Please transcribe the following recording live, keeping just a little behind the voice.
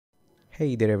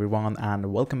Hey there everyone,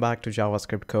 and welcome back to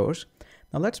JavaScript course.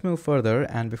 Now let's move further,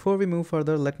 and before we move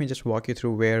further, let me just walk you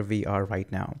through where we are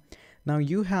right now. Now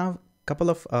you have a couple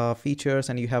of features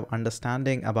and you have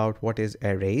understanding about what is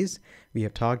arrays. We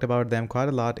have talked about them quite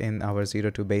a lot in our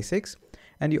 0 to basics,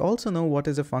 and you also know what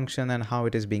is a function and how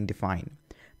it is being defined.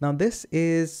 Now this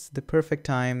is the perfect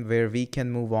time where we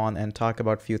can move on and talk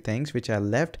about few things which I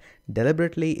left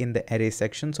deliberately in the array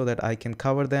section so that I can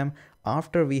cover them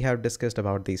after we have discussed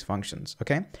about these functions,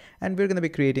 okay? And we're going to be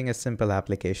creating a simple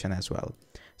application as well.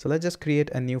 So let's just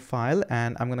create a new file,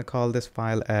 and I'm going to call this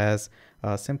file as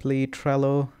simply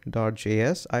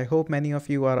Trello.js. I hope many of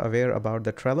you are aware about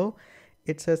the Trello.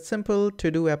 It's a simple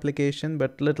to-do application,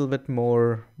 but a little bit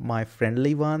more my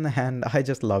friendly one, and I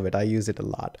just love it. I use it a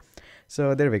lot.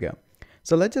 So there we go.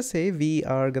 So let's just say we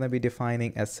are going to be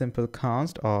defining a simple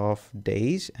const of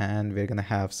days, and we're going to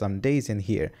have some days in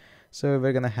here. So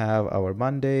we're going to have our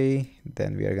Monday,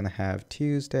 then we are going to have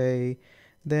Tuesday,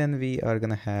 then we are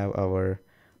going to have our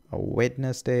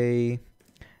Wednesday,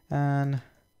 and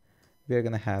we're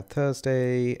going to have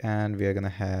Thursday, and we're going to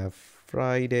have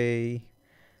Friday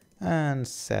and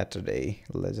Saturday.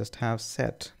 Let's just have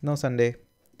Sat, no Sunday,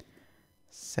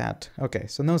 Sat. Okay,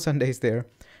 so no Sundays there.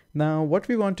 Now what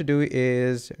we want to do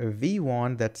is we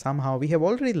want that somehow we have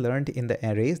already learned in the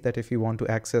arrays that if you want to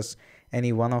access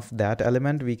any one of that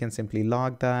element, we can simply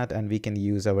log that and we can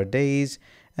use our days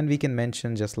and we can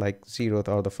mention just like 0th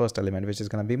or the first element, which is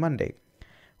going to be Monday.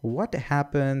 What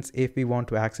happens if we want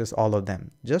to access all of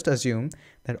them? Just assume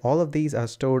that all of these are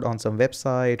stored on some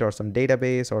website or some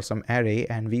database or some array,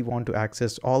 and we want to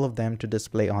access all of them to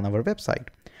display on our website.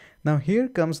 Now here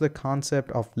comes the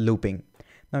concept of looping.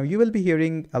 Now you will be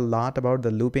hearing a lot about the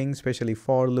looping, especially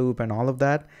for loop and all of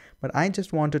that, but I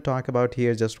just want to talk about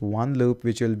here just one loop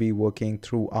which will be working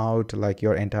throughout like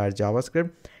your entire JavaScript,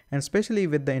 and especially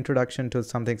with the introduction to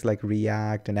some things like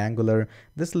React and Angular,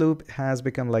 this loop has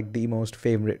become like the most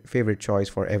favorite choice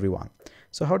for everyone.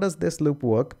 So how does this loop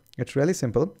work? It's really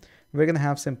simple. We're going to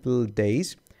have simple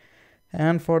days,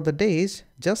 and for the days,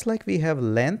 just like we have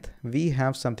length, we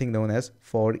have something known as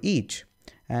ForEach.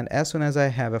 And as soon as I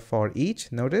have a ForEach,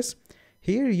 notice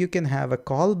here you can have a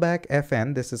callback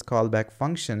fn, this is callback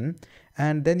function,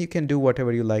 and then you can do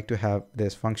whatever you like to have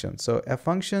this function. So a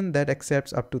function that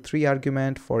accepts up to 3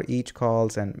 arguments for each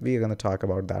calls, and we're going to talk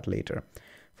about that later.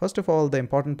 First of all, the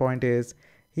important point is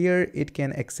here it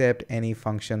can accept any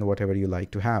function, whatever you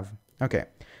like to have. Okay,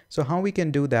 so how we can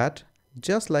do that?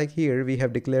 Just like here, we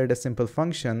have declared a simple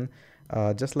function,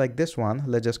 just like this one.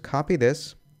 Let's just copy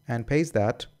this and paste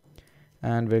that.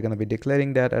 And we're going to be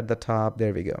declaring that at the top.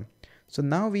 There we go. So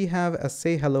now we have a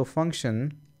say hello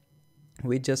function,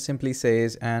 which just simply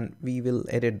says, and we will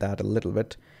edit that a little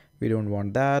bit. We don't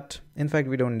want that. In fact,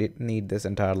 we don't need this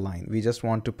entire line. We just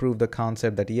want to prove the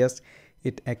concept that yes,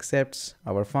 it accepts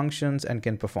our functions and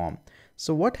can perform.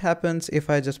 So what happens if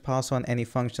I just pass on any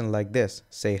function like this,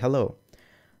 say hello?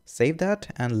 Save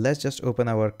that, and let's just open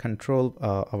our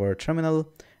our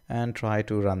terminal and try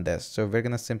to run this. So we're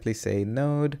going to simply say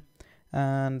node,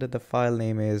 and the file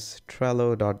name is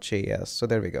Trello.js. So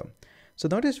there we go. So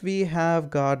notice we have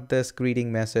got this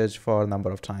greeting message for a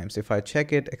number of times. If I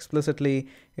check it explicitly,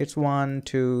 it's 1,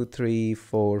 2, 3,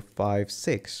 4, 5,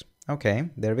 6. Okay,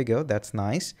 there we go. That's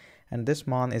nice. And this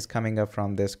mon is coming up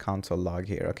from this console log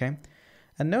here. Okay.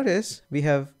 And notice we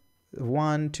have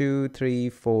 1, 2, 3,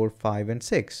 4, 5, and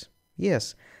 6.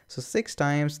 Yes. So 6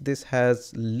 times this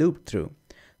has looped through.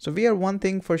 So we are one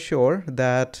thing for sure,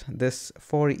 that this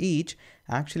for each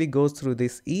actually goes through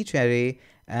this each array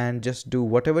and just do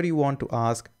whatever you want to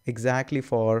ask exactly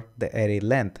for the array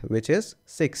length, which is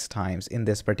 6 times in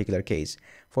this particular case.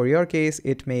 For your case,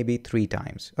 it may be 3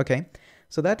 times. Okay,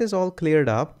 so that is all cleared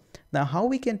up. Now how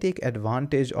we can take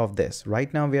advantage of this?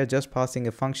 Right now we are just passing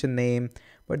a function name,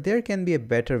 but there can be a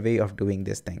better way of doing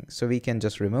this thing. So we can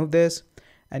just remove this.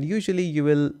 And usually you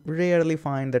will rarely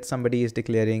find that somebody is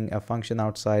declaring a function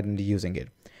outside and using it.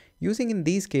 Using in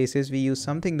these cases, we use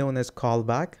something known as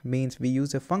callback, means we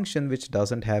use a function which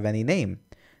doesn't have any name.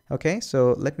 Okay,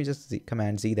 so let me just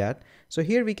command Z that. So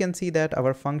here we can see that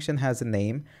our function has a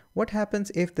name. What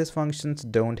happens if these functions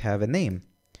don't have a name?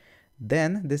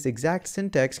 Then this exact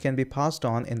syntax can be passed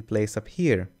on in place up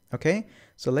here. Okay,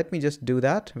 so let me just do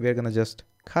that. We're going to just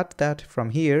cut that from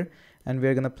here and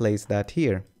we're going to place that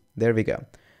here. There we go.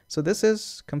 So this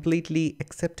is completely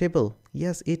acceptable.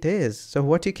 Yes, it is. So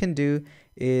what you can do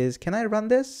is, can I run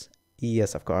this?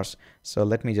 Yes, of course. So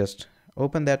let me just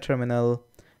open that terminal,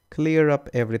 clear up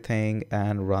everything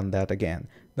and run that again.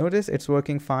 Notice it's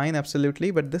working fine,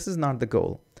 absolutely, but this is not the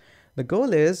goal. The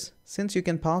goal is, since you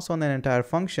can pass on an entire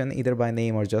function either by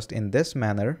name or just in this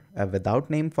manner, a without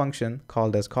name function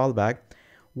called as callback,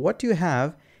 what you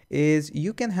have is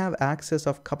you can have access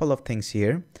of couple of things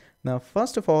here. Now,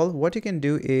 first of all, what you can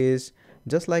do is,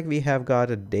 just like we have got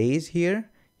a days here,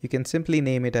 you can simply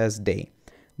name it as day.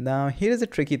 Now, here is a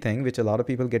tricky thing which a lot of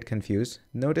people get confused.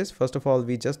 Notice, first of all,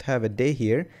 we just have a day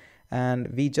here and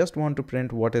we just want to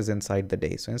print what is inside the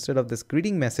day. So instead of this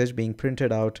greeting message being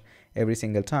printed out every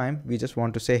single time, we just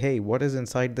want to say, hey, what is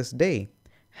inside this day?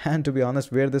 And to be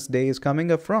honest, where this day is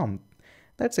coming up from?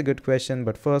 That's a good question,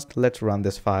 but first let's run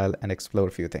this file and explore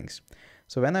a few things.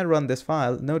 So when I run this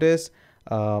file, notice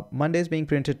Monday is being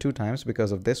printed 2 times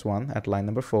because of this one at line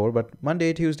number 4, but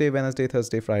Monday, Tuesday, Wednesday,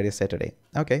 Thursday, Friday, Saturday.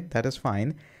 Okay, that is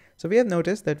fine. So we have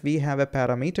noticed that we have a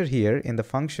parameter here in the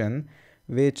function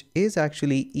which is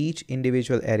actually each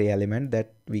individual array element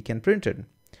that we can print it.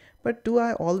 But do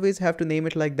I always have to name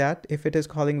it like that? If it is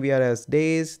calling VR as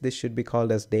days, this should be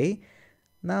called as day.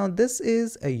 Now this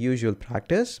is a usual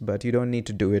practice, but you don't need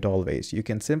to do it always. You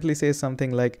can simply say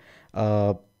something like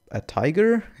a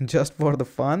tiger just for the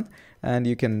fun, and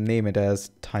you can name it as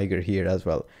tiger here as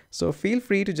well. So feel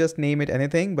free to just name it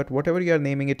anything, but whatever you are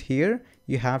naming it here,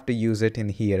 you have to use it in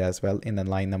here as well in the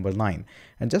line number 9.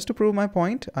 And just to prove my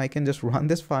point, I can just run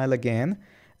this file again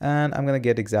and I'm going to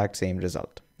get exact same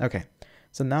result. Okay,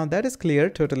 so now that is clear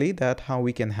totally that how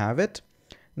we can have it.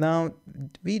 Now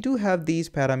we do have these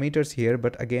parameters here,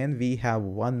 but again we have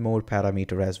one more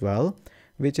parameter as well,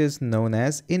 which is known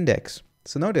as index.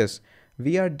 So notice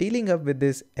we are dealing up with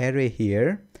this array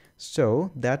here.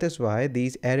 So that is why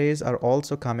these arrays are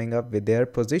also coming up with their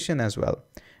position as well.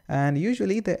 And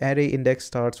usually the array index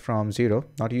starts from 0,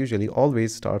 not usually,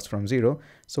 always starts from 0.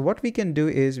 So what we can do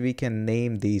is we can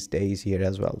name these days here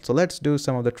as well. So let's do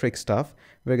some of the trick stuff.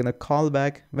 We're going to call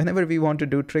back whenever we want to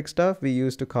do trick stuff. We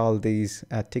used to call these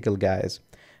tickle guys.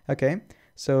 Okay,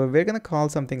 so we're going to call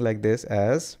something like this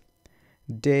as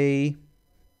day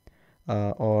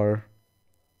or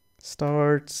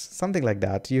starts, something like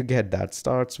that. You get that,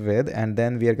 starts with, and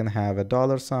then we are going to have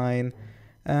a $sign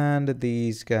and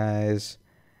these guys,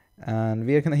 and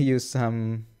we are going to use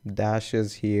some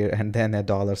dashes here and then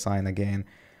a $sign again.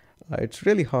 It's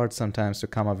really hard sometimes to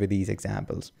come up with these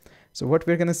examples. So what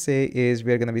we're going to say is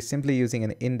we're going to be simply using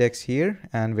an index here,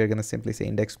 and we're going to simply say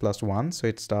index plus 1. So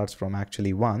it starts from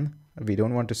actually 1. We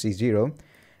don't want to see 0.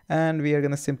 And we are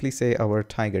going to simply say our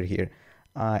tiger here.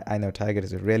 I know tiger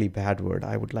is a really bad word.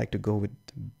 I would like to go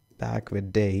back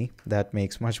with day. That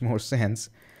makes much more sense.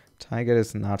 Tiger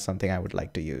is not something I would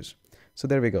like to use. So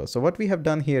there we go. So what we have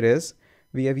done here is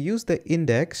we have used the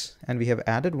index and we have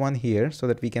added 1 here so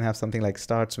that we can have something like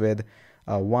starts with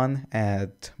 1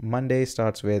 at Monday,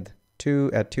 starts with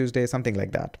 2 at Tuesday, something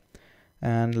like that.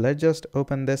 And let's just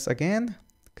open this again,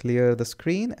 clear the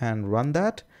screen and run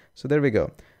that. So there we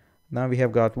go. Now we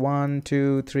have got 1,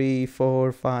 2, 3,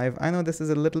 4, 5. I know this is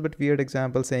a little bit weird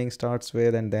example saying starts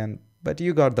with and then, but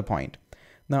you got the point.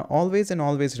 Now always and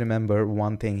always remember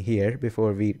one thing here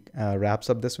before we wraps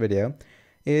up this video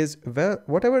is, well,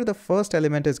 whatever the first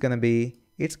element is going to be,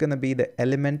 it's going to be the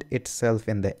element itself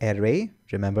in the array.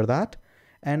 Remember that.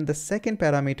 And the second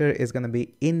parameter is going to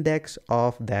be index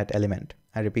of that element.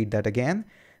 I repeat that again.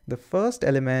 The first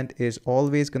element is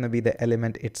always going to be the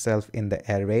element itself in the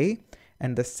array.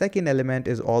 And the second element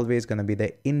is always going to be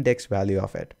the index value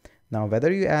of it. Now,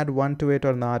 whether you add 1 to it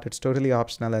or not, it's totally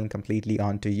optional and completely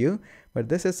on to you. But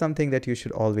this is something that you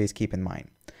should always keep in mind.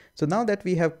 So now that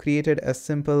we have created a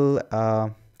simple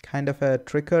kind of a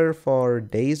trigger for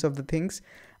days of the things,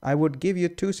 I would give you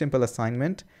 2 simple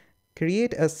assignments.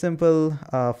 Create a simple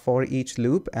for each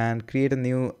loop and create a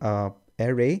new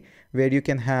array where you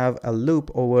can have a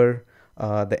loop over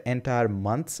the entire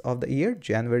months of the year,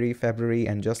 January, February,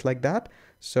 and just like that.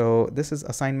 So this is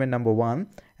assignment number 1,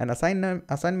 and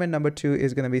assignment number 2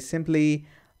 is going to be simply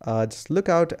just look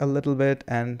out a little bit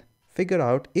and figure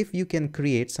out if you can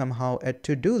create somehow a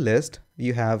to-do list.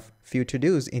 You have few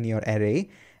to-dos in your array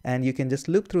and you can just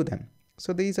loop through them.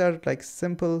 So these are like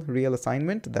simple real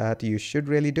assignment that you should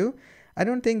really do. I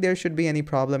don't think there should be any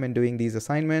problem in doing these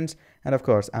assignments. And of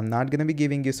course, I'm not going to be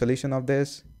giving you solution of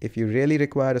this. If you really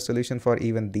require a solution for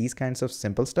even these kinds of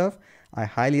simple stuff, I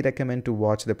highly recommend to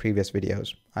watch the previous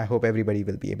videos. I hope everybody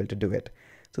will be able to do it.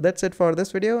 So that's it for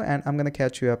this video, and I'm going to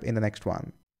catch you up in the next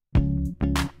one.